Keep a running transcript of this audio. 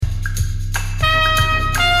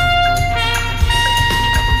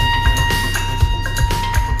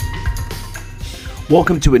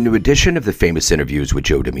Welcome to a new edition of the Famous Interviews with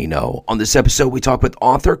Joe Domino. On this episode, we talk with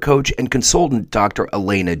author, coach, and consultant Dr.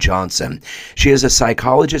 Alaina Johnson. She is a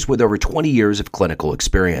psychologist with over 20 years of clinical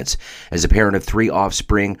experience. As a parent of 3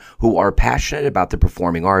 offspring who are passionate about the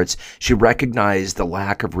performing arts, she recognized the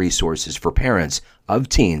lack of resources for parents of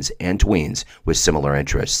teens and tweens with similar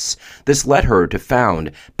interests. This led her to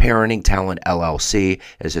found Parenting Talent LLC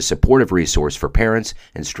as a supportive resource for parents,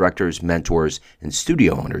 instructors, mentors, and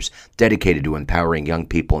studio owners dedicated to empowering young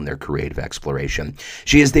people in their creative exploration.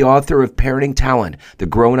 She is the author of Parenting Talent, the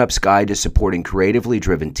grown-up's guide to supporting creatively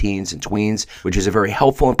driven teens and tweens, which is a very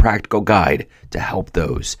helpful and practical guide to help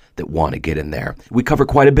those that want to get in there. We cover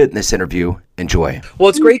quite a bit in this interview. Enjoy. Well,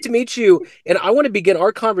 it's great to meet you. And I want to begin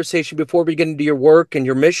our conversation before we get into your work and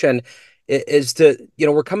your mission is to,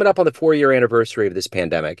 we're coming up on the 4-year anniversary of this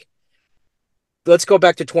pandemic. Let's go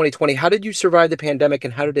back to 2020. How did you survive the pandemic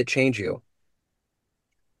and how did it change you?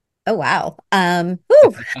 Oh, wow.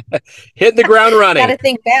 Hitting the ground Got running. to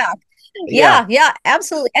think back. Yeah, Yeah,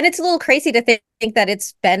 absolutely. And it's a little crazy to think that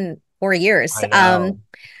it's been 4 years. I know.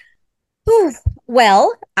 Whew.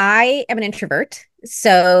 Well, I am an introvert.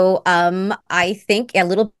 So I think a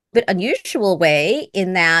little bit unusual way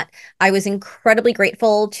in that I was incredibly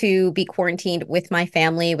grateful to be quarantined with my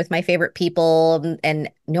family, with my favorite people,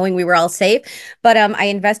 and knowing we were all safe. But I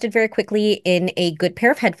invested very quickly in a good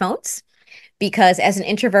pair of headphones because as an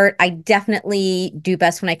introvert, I definitely do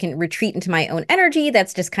best when I can retreat into my own energy.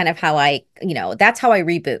 That's just kind of how that's how I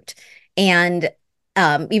reboot. And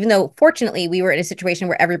even though fortunately we were in a situation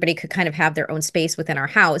where everybody could kind of have their own space within our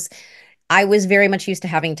house, I was very much used to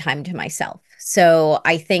having time to myself. So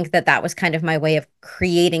I think that was kind of my way of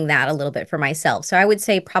creating that a little bit for myself. So I would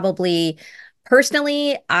say probably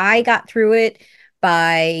personally, I got through it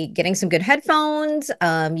by getting some good headphones,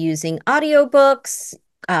 using audiobooks.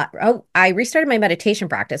 I restarted my meditation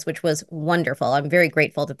practice, which was wonderful. I'm very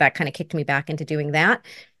grateful that kind of kicked me back into doing that.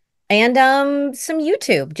 And some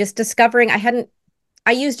YouTube, just discovering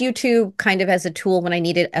I used YouTube kind of as a tool when I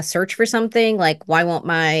needed a search for something like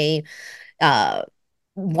uh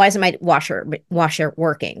why isn't my washer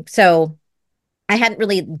working? So I hadn't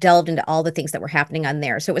really delved into all the things that were happening on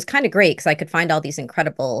there. So it was kind of great because I could find all these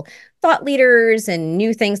incredible thought leaders and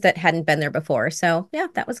new things that hadn't been there before. So yeah,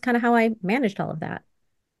 that was kind of how I managed all of that.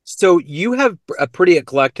 So you have a pretty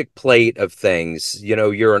eclectic plate of things.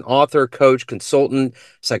 You're an author, coach, consultant,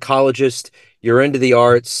 psychologist, you're into the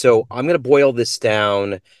arts. So I'm going to boil this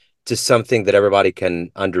down to something that everybody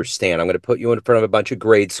can understand. I'm going to put you in front of a bunch of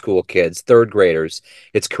grade school kids, third graders.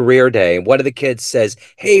 It's career day. And one of the kids says,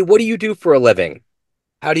 "Hey, what do you do for a living?"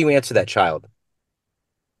 How do you answer that child?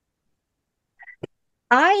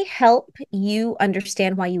 I help you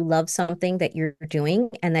understand why you love something that you're doing,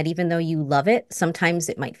 and that even though you love it, sometimes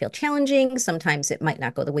it might feel challenging, sometimes it might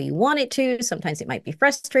not go the way you want it to, sometimes it might be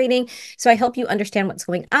frustrating. So I help you understand what's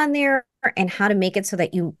going on there and how to make it so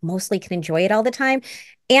that you mostly can enjoy it all the time.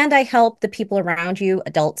 And I help the people around you,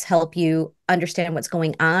 adults, help you understand what's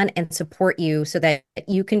going on and support you so that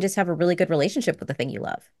you can just have a really good relationship with the thing you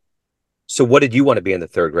love. So what did you want to be in the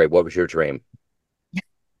third grade? What was your dream?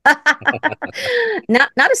 Not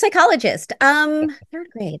a psychologist. Third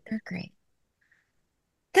grade.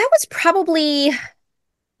 That was probably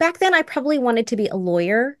back then. I probably wanted to be a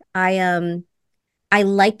lawyer. I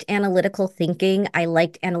liked analytical thinking. I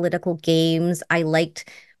liked analytical games. I liked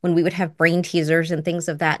when we would have brain teasers and things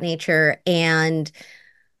of that nature. And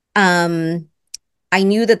um I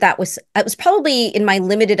knew that was it was probably in my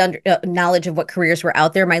limited knowledge of what careers were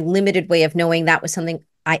out there, my limited way of knowing that was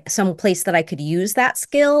some place that I could use that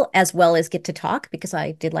skill as well as get to talk because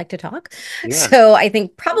I did like to talk. Yeah. So I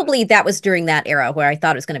think probably that was during that era where I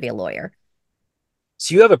thought it was going to be a lawyer.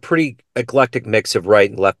 So you have a pretty eclectic mix of right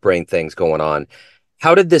and left brain things going on.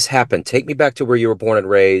 How did this happen? Take me back to where you were born and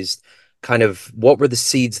raised. Kind of what were the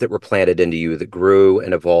seeds that were planted into you that grew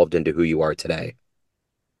and evolved into who you are today?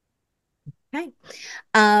 Okay.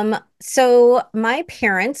 So my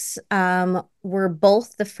parents were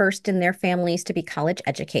both the first in their families to be college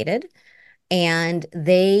educated, and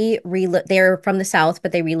they're from the South,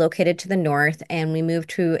 but they relocated to the North, and we moved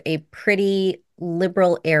to a pretty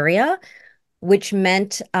liberal area, which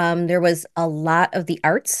meant there was a lot of the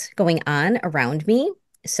arts going on around me.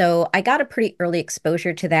 So I got a pretty early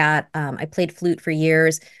exposure to that. I played flute for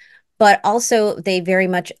years, but also they very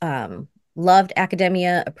much loved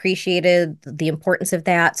academia, appreciated the importance of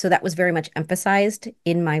that. So that was very much emphasized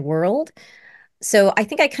in my world. So I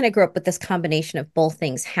think I kind of grew up with this combination of both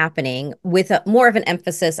things happening with more of an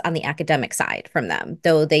emphasis on the academic side from them,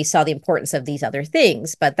 though they saw the importance of these other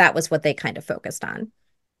things, but that was what they kind of focused on.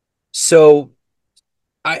 So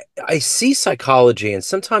I see psychology, and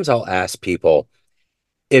sometimes I'll ask people,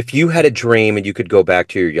 if you had a dream and you could go back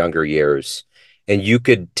to your younger years and you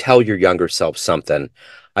could tell your younger self something,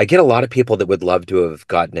 I get a lot of people that would love to have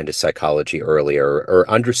gotten into psychology earlier or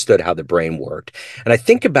understood how the brain worked. And I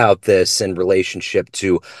think about this in relationship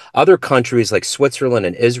to other countries like Switzerland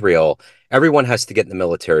and Israel. Everyone has to get in the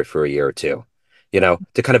military for a year or two,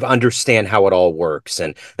 to kind of understand how it all works.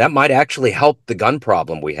 And that might actually help the gun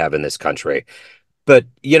problem we have in this country. But,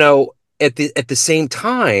 at the same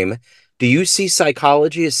time, do you see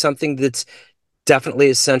psychology as something that's definitely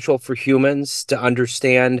essential for humans to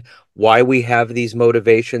understand why we have these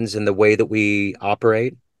motivations and the way that we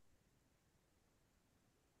operate?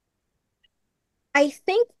 I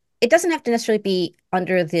think it doesn't have to necessarily be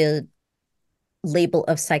under the label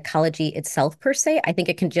of psychology itself per se. I think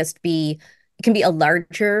it can be a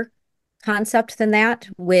larger concept than that,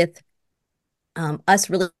 with us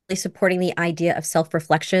really supporting the idea of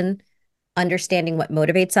self-reflection, understanding what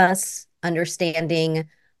motivates us, understanding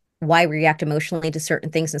why we react emotionally to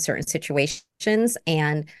certain things in certain situations.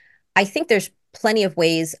 And I think there's plenty of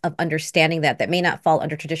ways of understanding that may not fall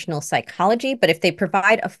under traditional psychology, but if they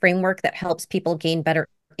provide a framework that helps people gain better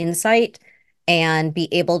insight and be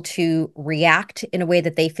able to react in a way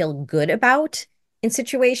that they feel good about in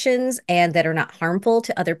situations and that are not harmful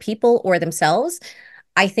to other people or themselves,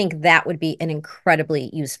 I think that would be an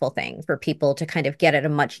incredibly useful thing for people to kind of get at a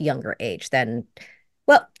much younger age than,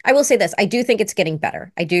 well, I will say this. I do think it's getting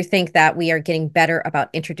better. I do think that we are getting better about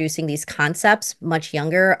introducing these concepts much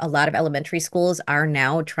younger. A lot of elementary schools are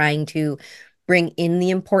now trying to bring in the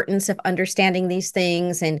importance of understanding these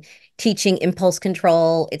things and teaching impulse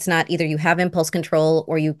control. It's not either you have impulse control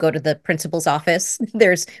or you go to the principal's office.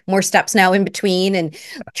 There's more steps now in between, and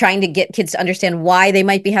trying to get kids to understand why they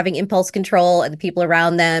might be having impulse control and the people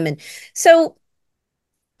around them. And so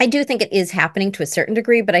I do think it is happening to a certain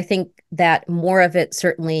degree, but I think that more of it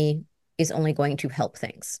certainly is only going to help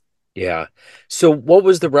things. Yeah. So what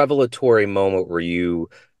was the revelatory moment where you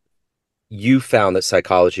found that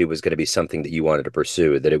psychology was going to be something that you wanted to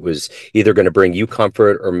pursue, that it was either going to bring you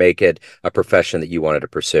comfort or make it a profession that you wanted to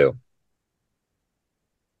pursue?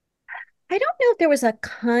 I don't know if there was a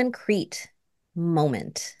concrete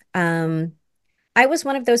moment. I was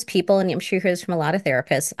one of those people, and I'm sure you hear this from a lot of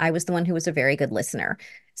therapists. I was the one who was a very good listener.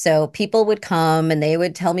 So people would come and they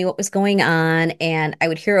would tell me what was going on, and I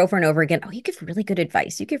would hear over and over again, "Oh, you give really good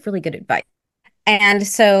advice. You give really good advice." And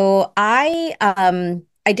so I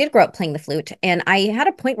did grow up playing the flute, and I had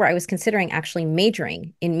a point where I was considering actually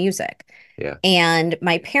majoring in music. Yeah. And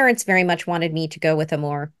my parents very much wanted me to go with a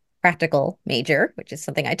more practical major, which is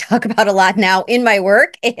something I talk about a lot now in my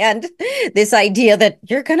work. And this idea that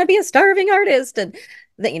you're going to be a starving artist, and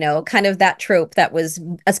that, kind of that trope that was,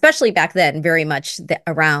 especially back then, very much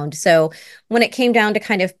around. So when it came down to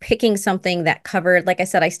kind of picking something that covered, like I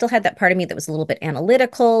said, I still had that part of me that was a little bit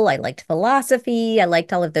analytical. I liked philosophy. I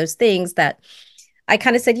liked all of those things that I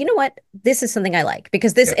kind of said, you know what, this is something I like,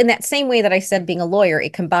 because this, Yeah. in that same way that I said being a lawyer,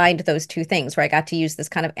 it combined those two things where I got to use this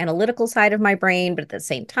kind of analytical side of my brain, but at the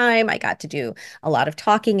same time, I got to do a lot of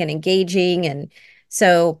talking and engaging. And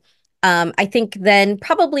so I think then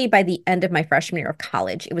probably by the end of my freshman year of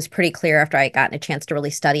college, it was pretty clear after I had gotten a chance to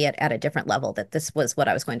really study it at a different level that this was what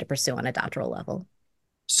I was going to pursue on a doctoral level.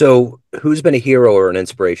 So who's been a hero or an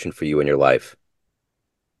inspiration for you in your life?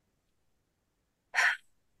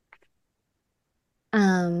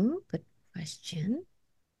 Good question.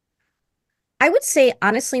 I would say,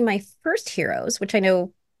 honestly, my first heroes, which I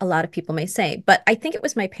know a lot of people may say, but I think it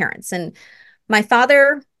was my parents. And my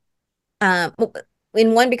father, well,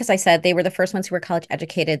 in one, because I said they were the first ones who were college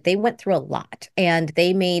educated, they went through a lot and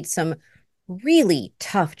they made some really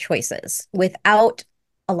tough choices without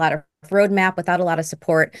a lot of roadmap, without a lot of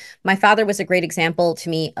support. My father was a great example to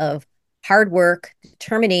me of hard work,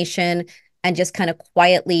 determination, and just kind of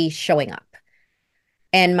quietly showing up.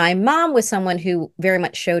 And my mom was someone who very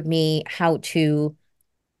much showed me how to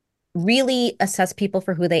really assess people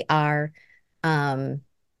for who they are, um,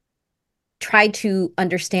 try to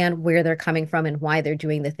understand where they're coming from and why they're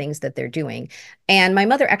doing the things that they're doing. And my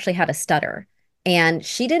mother actually had a stutter, and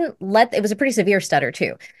she didn't let it was a pretty severe stutter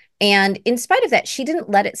too. And in spite of that, she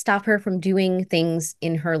didn't let it stop her from doing things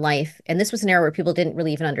in her life. And this was an era where people didn't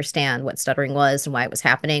really even understand what stuttering was and why it was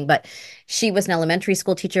happening. But she was an elementary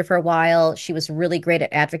school teacher for a while. She was really great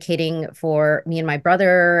at advocating for me and my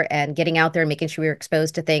brother and getting out there and making sure we were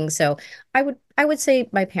exposed to things. So I would say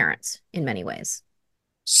my parents in many ways.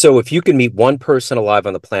 So if you could meet one person alive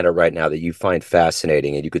on the planet right now that you find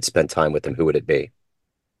fascinating and you could spend time with them, who would it be?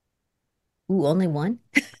 Ooh, only one?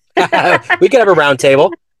 We could have a round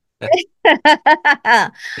table.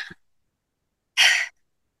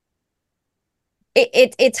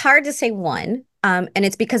 It's hard to say one. And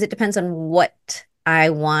it's because it depends on what I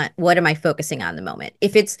want. What am I focusing on in the moment?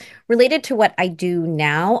 If it's related to what I do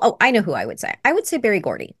now, oh, I know who I would say. I would say Barry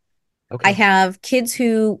Gordy. I Okay. have kids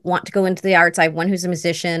who want to go into the arts. I have one who's a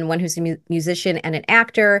musician, one who's a musician and an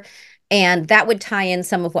actor. And that would tie in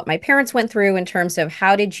some of what my parents went through in terms of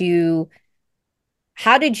how did you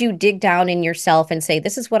dig down in yourself and say,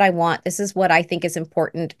 this is what I want, this is what I think is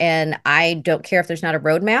important, and I don't care if there's not a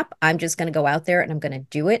roadmap. I'm just going to go out there and I'm going to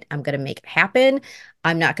do it. I'm going to make it happen.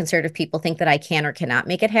 I'm not concerned if people think that I can or cannot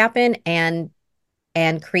make it happen, and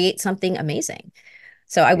create something amazing.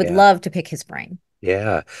 So I would Yeah. love to pick his brain.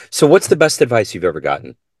 Yeah. So what's the best advice you've ever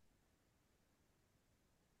gotten?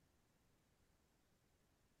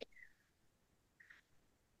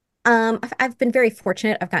 I've been very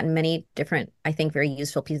fortunate. I've gotten many different, I think, very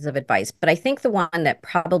useful pieces of advice, but I think the one that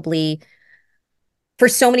probably for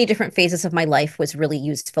so many different phases of my life was really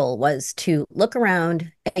useful was to look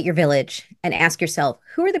around at your village and ask yourself,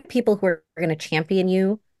 who are the people who are going to champion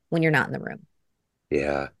you when you're not in the room?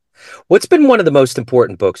 Yeah. What's been one of the most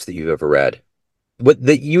important books that you've ever read? What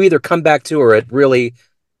that you either come back to or it really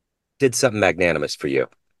did something magnanimous for you?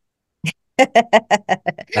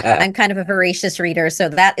 I'm kind of a voracious reader, so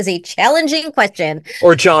that is a challenging question.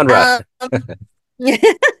 Or genre? Um,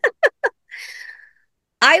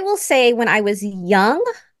 I will say when I was young,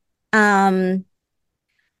 um,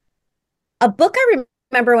 a book I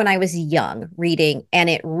remember when I was young reading, and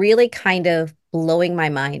it really kind of blowing my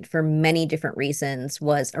mind for many different reasons,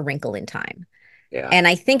 was A Wrinkle in Time. Yeah. And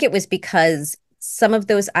I think it was because some of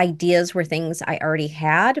those ideas were things I already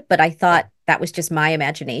had, but I Yeah. thought that was just my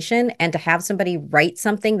imagination. And to have somebody write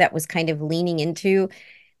something that was kind of leaning into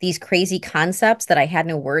these crazy concepts that I had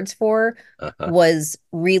no words for Uh-huh. was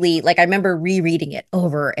really like I remember rereading it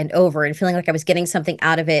over and over and feeling like I was getting something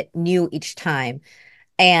out of it new each time.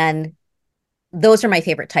 And those are my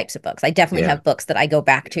favorite types of books. I definitely Yeah. have books that I go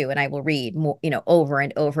back to and I will read more, over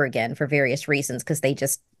and over again for various reasons because they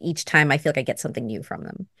just each time I feel like I get something new from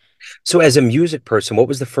them. So as a music person, what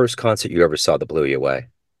was the first concert you ever saw that blew you away?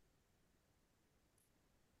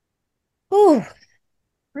 Oh,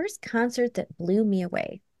 first concert that blew me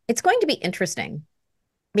away. It's going to be interesting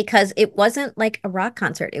because it wasn't like a rock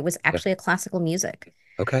concert. It was Yeah. actually a classical music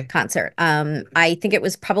Okay. concert. I think it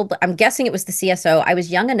was probably, I'm guessing it was the CSO. I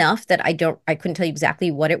was young enough that I couldn't tell you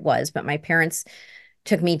exactly what it was, but my parents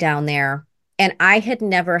took me down there. And I had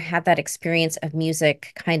never had that experience of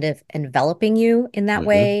music kind of enveloping you in that Hmm.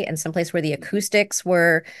 way, and someplace where the acoustics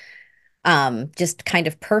were just kind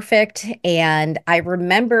of perfect. And I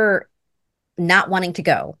remember not wanting to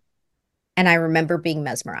go. And I remember being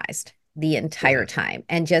mesmerized the entire Yeah. time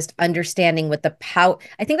and just understanding what the power.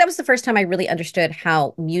 I think that was the first time I really understood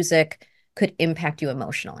how music could impact you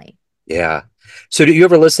emotionally. Yeah. So do you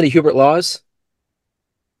ever listen to Hubert Laws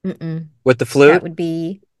Mm-mm. with the That flute? would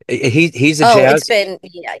be, He's a oh, it's jazz. been,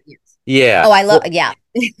 yeah, years. Yeah. Oh, I love, Well, yeah,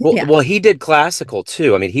 well, yeah. well, he did classical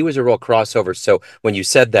too. I mean, he was a real crossover. So when you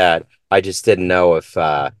said that, I just didn't know if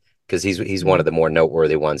because he's one of Mm. the more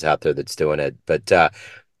noteworthy ones out there that's doing it. But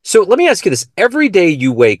so let me ask you this: every day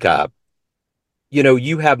you wake up,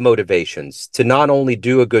 you have motivations to not only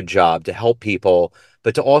do a good job to help people,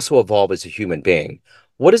 but to also evolve as a human being.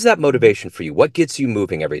 What is that motivation for you? What gets you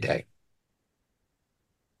moving every day?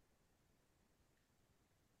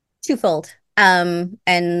 Twofold. And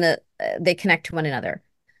they connect to one another.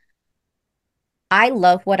 I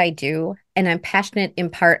love what I do, and I'm passionate in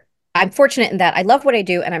part. I'm fortunate in that I love what I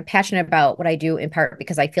do, and I'm passionate about what I do in part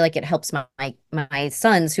because I feel like it helps my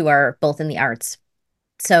sons who are both in the arts.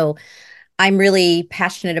 So I'm really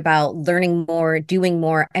passionate about learning more, doing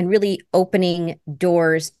more, and really opening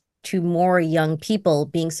doors to more young people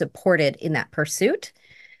being supported in that pursuit.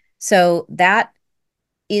 So that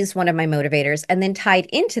is one of my motivators. And then tied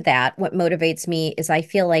into that, what motivates me is I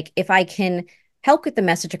feel like if I can help get the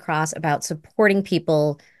message across about supporting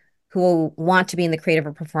people who want to be in the creative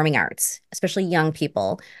or performing arts, especially young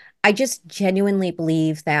people, I just genuinely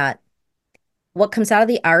believe that what comes out of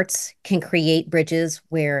the arts can create bridges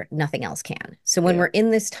where nothing else can. So when Yeah, we're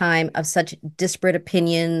in this time of such disparate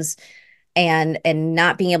opinions and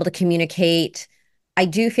not being able to communicate, I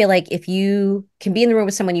do feel like if you can be in the room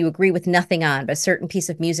with someone you agree with nothing on, but a certain piece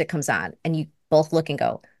of music comes on and you both look and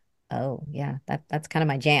go, "Oh, yeah, that's kind of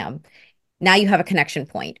my jam." Now you have a connection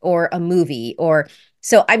point or a movie or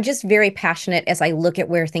so I'm just very passionate as I look at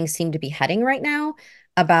where things seem to be heading right now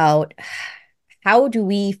about how do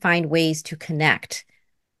we find ways to connect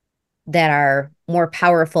that are more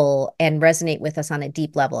powerful and resonate with us on a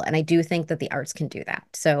deep level. And I do think that the arts can do that.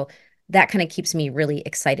 So that kind of keeps me really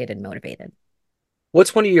excited and motivated.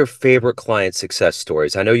 What's one of your favorite client success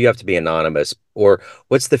stories? I know you have to be anonymous, or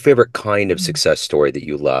what's the favorite kind of success story that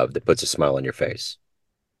you love that puts a smile on your face?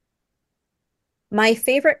 My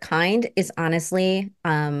favorite kind is honestly,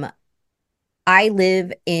 I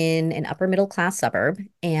live in an upper middle class suburb,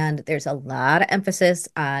 and there's a lot of emphasis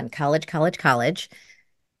on college, college, college.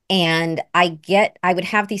 And I would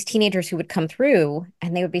have these teenagers who would come through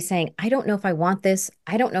and they would be saying, I don't know if I want this.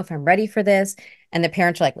 I don't know if I'm ready for this. And the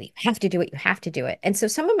parents are like, well, you have to do it. You have to do it. And so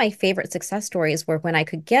some of my favorite success stories were when I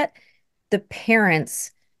could get the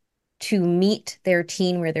parents to meet their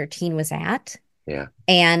teen where their teen was at Yeah,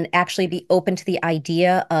 and actually be open to the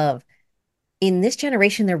idea of in this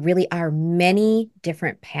generation, there really are many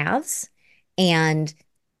different paths. And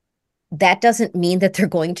that doesn't mean that they're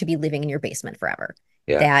going to be living in your basement forever.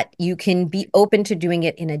 yeah, That you can be open to doing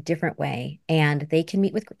it in a different way, and they can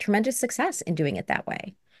meet with tremendous success in doing it that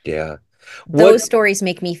way. yeah. What Those stories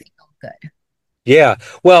make me feel good. Yeah.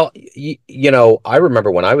 Well, I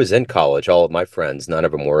remember when I was in college, all of my friends, none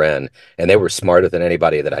of them were in, and they were smarter than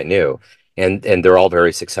anybody that I knew. And they're all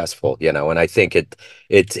very successful, and I think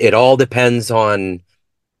it all depends on,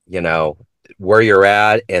 you know, where you're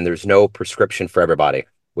at, and there's no prescription for everybody.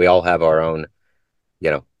 We all have our own,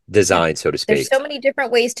 Yeah. design, so to There's speak. so many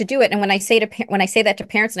different ways to do it. And when I say that to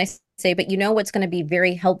parents and I say, but you know what's going to be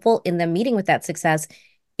very helpful in them meeting with that success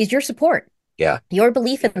is your support, Yeah. your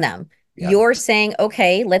belief in them. Yeah. You're saying,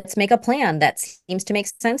 okay, let's make a plan that seems to make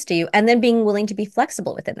sense to you, and then being willing to be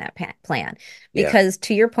flexible within that plan. Yeah. Because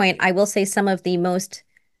to your point, I will say some of the most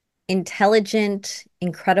intelligent,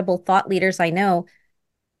 incredible thought leaders I know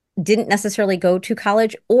didn't necessarily go to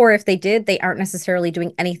college, or if they did, they aren't necessarily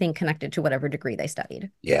doing anything connected to whatever degree they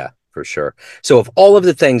studied. Yeah, for sure. So of all of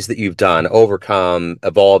the things that you've done, overcome,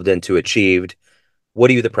 evolved into, achieved,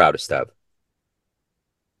 what are you the proudest of?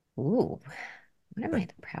 Ooh, what am I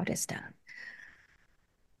the proudest of?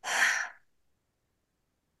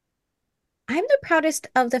 I'm the proudest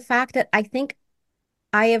of the fact that I think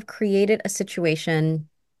I have created a situation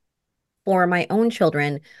for my own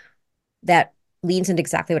children that leans into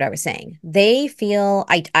exactly what I was saying. They feel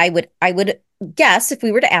I would guess if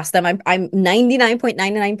we were to ask them, I'm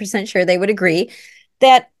 99.99% sure they would agree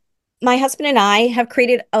that my husband and I have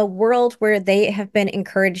created a world where they have been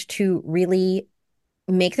encouraged to really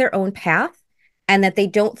make their own path and that they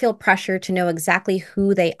don't feel pressure to know exactly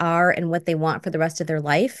who they are and what they want for the rest of their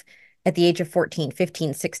life at the age of 14,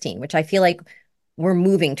 15, 16, which I feel like we're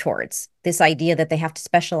moving towards this idea that they have to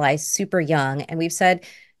specialize super young. And we've said,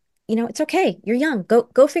 it's okay. You're young.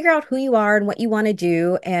 Go figure out who you are and what you want to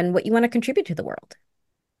do and what you want to contribute to the world.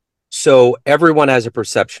 So everyone has a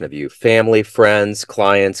perception of you, family, friends,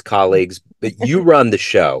 clients, colleagues, but you run the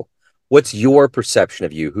show. What's your perception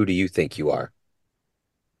of you? Who do you think you are?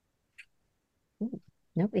 Ooh,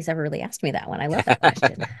 nobody's ever really asked me that one. I love that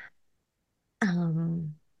question.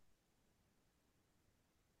 Um,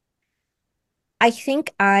 I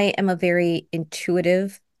think I am a very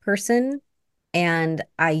intuitive person, and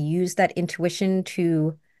I use that intuition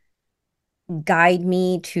to guide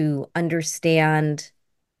me to understand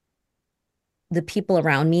the people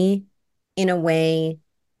around me in a way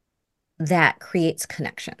that creates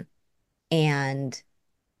connection. And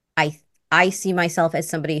I I see myself as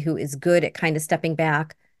somebody who is good at kind of stepping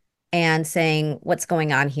back and saying what's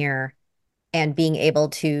going on here and being able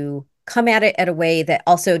to come at it at a way that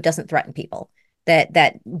also doesn't threaten people,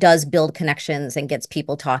 that does build connections and gets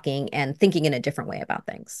people talking and thinking in a different way about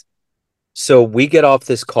things. So we get off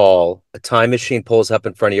this call, a time machine pulls up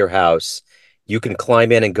in front of your house. You can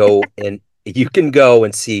climb in and go and you can go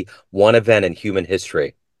and see one event in human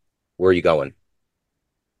history. Where are you going?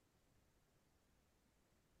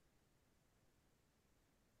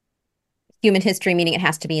 Human history meaning it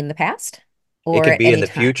has to be in the past It or can at be in any the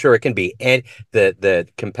time. future. It can be, and the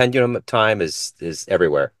compendium of time is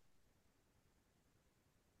everywhere.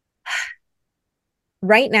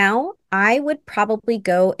 Right now, I would probably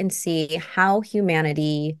go and see how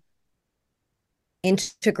humanity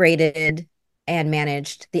integrated and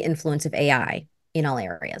managed the influence of AI in all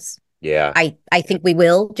areas. Yeah. I think we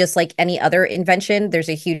will, just like any other invention, there's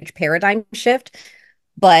a huge paradigm shift.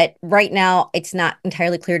 But right now, it's not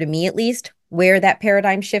entirely clear to me, at least, where that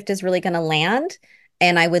paradigm shift is really going to land.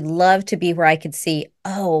 And I would love to be where I could see,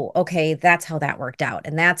 oh, okay, that's how that worked out.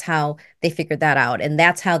 And that's how they figured that out. And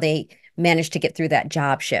that's how they managed to get through that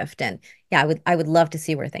job shift. And yeah, I would love to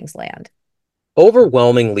see where things land.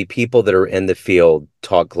 Overwhelmingly, people that are in the field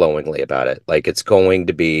talk glowingly about it. Like it's going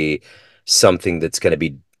to be something that's going to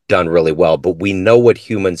be done really well, but we know what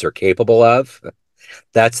humans are capable of.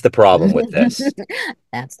 That's the problem with this.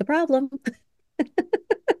 That's the problem.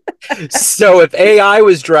 So if AI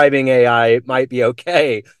was driving AI, it might be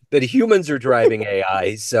okay, but humans are driving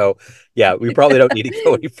AI. So yeah, we probably don't need to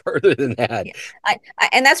go any further than that. Yeah.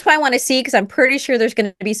 And that's why I want to see, because I'm pretty sure there's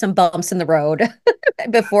going to be some bumps in the road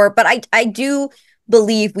before, but I do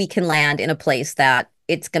believe we can land in a place that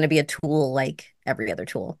it's going to be a tool like every other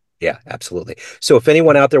tool. Yeah, absolutely. So if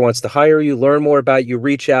anyone out there wants to hire you, learn more about you,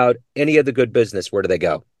 reach out, any of the good business, where do they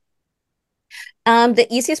go? The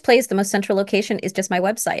easiest place, the most central location is just my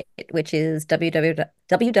website, which is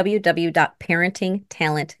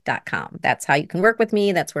www.parentingtalent.com. That's how you can work with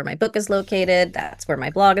me. That's where my book is located. That's where my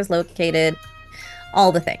blog is located.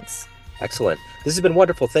 All the things. Excellent. This has been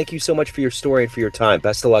wonderful. Thank you so much for your story and for your time.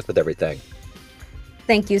 Best of luck with everything.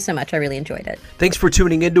 Thank you so much. I really enjoyed it. Thanks for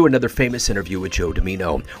tuning in to another famous interview with Joe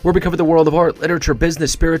Dimino, where we cover the world of art, literature,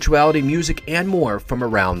 business, spirituality, music, and more from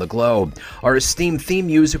around the globe. Our esteemed theme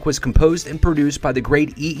music was composed and produced by the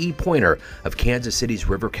great E.E. Pointer of Kansas City's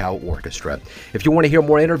River Cow Orchestra. If you want to hear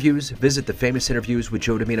more interviews, visit the Famous Interviews with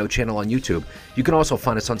Joe Dimino channel on YouTube. You can also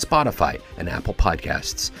find us on Spotify and Apple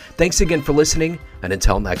Podcasts. Thanks again for listening, and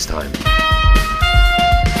until next time.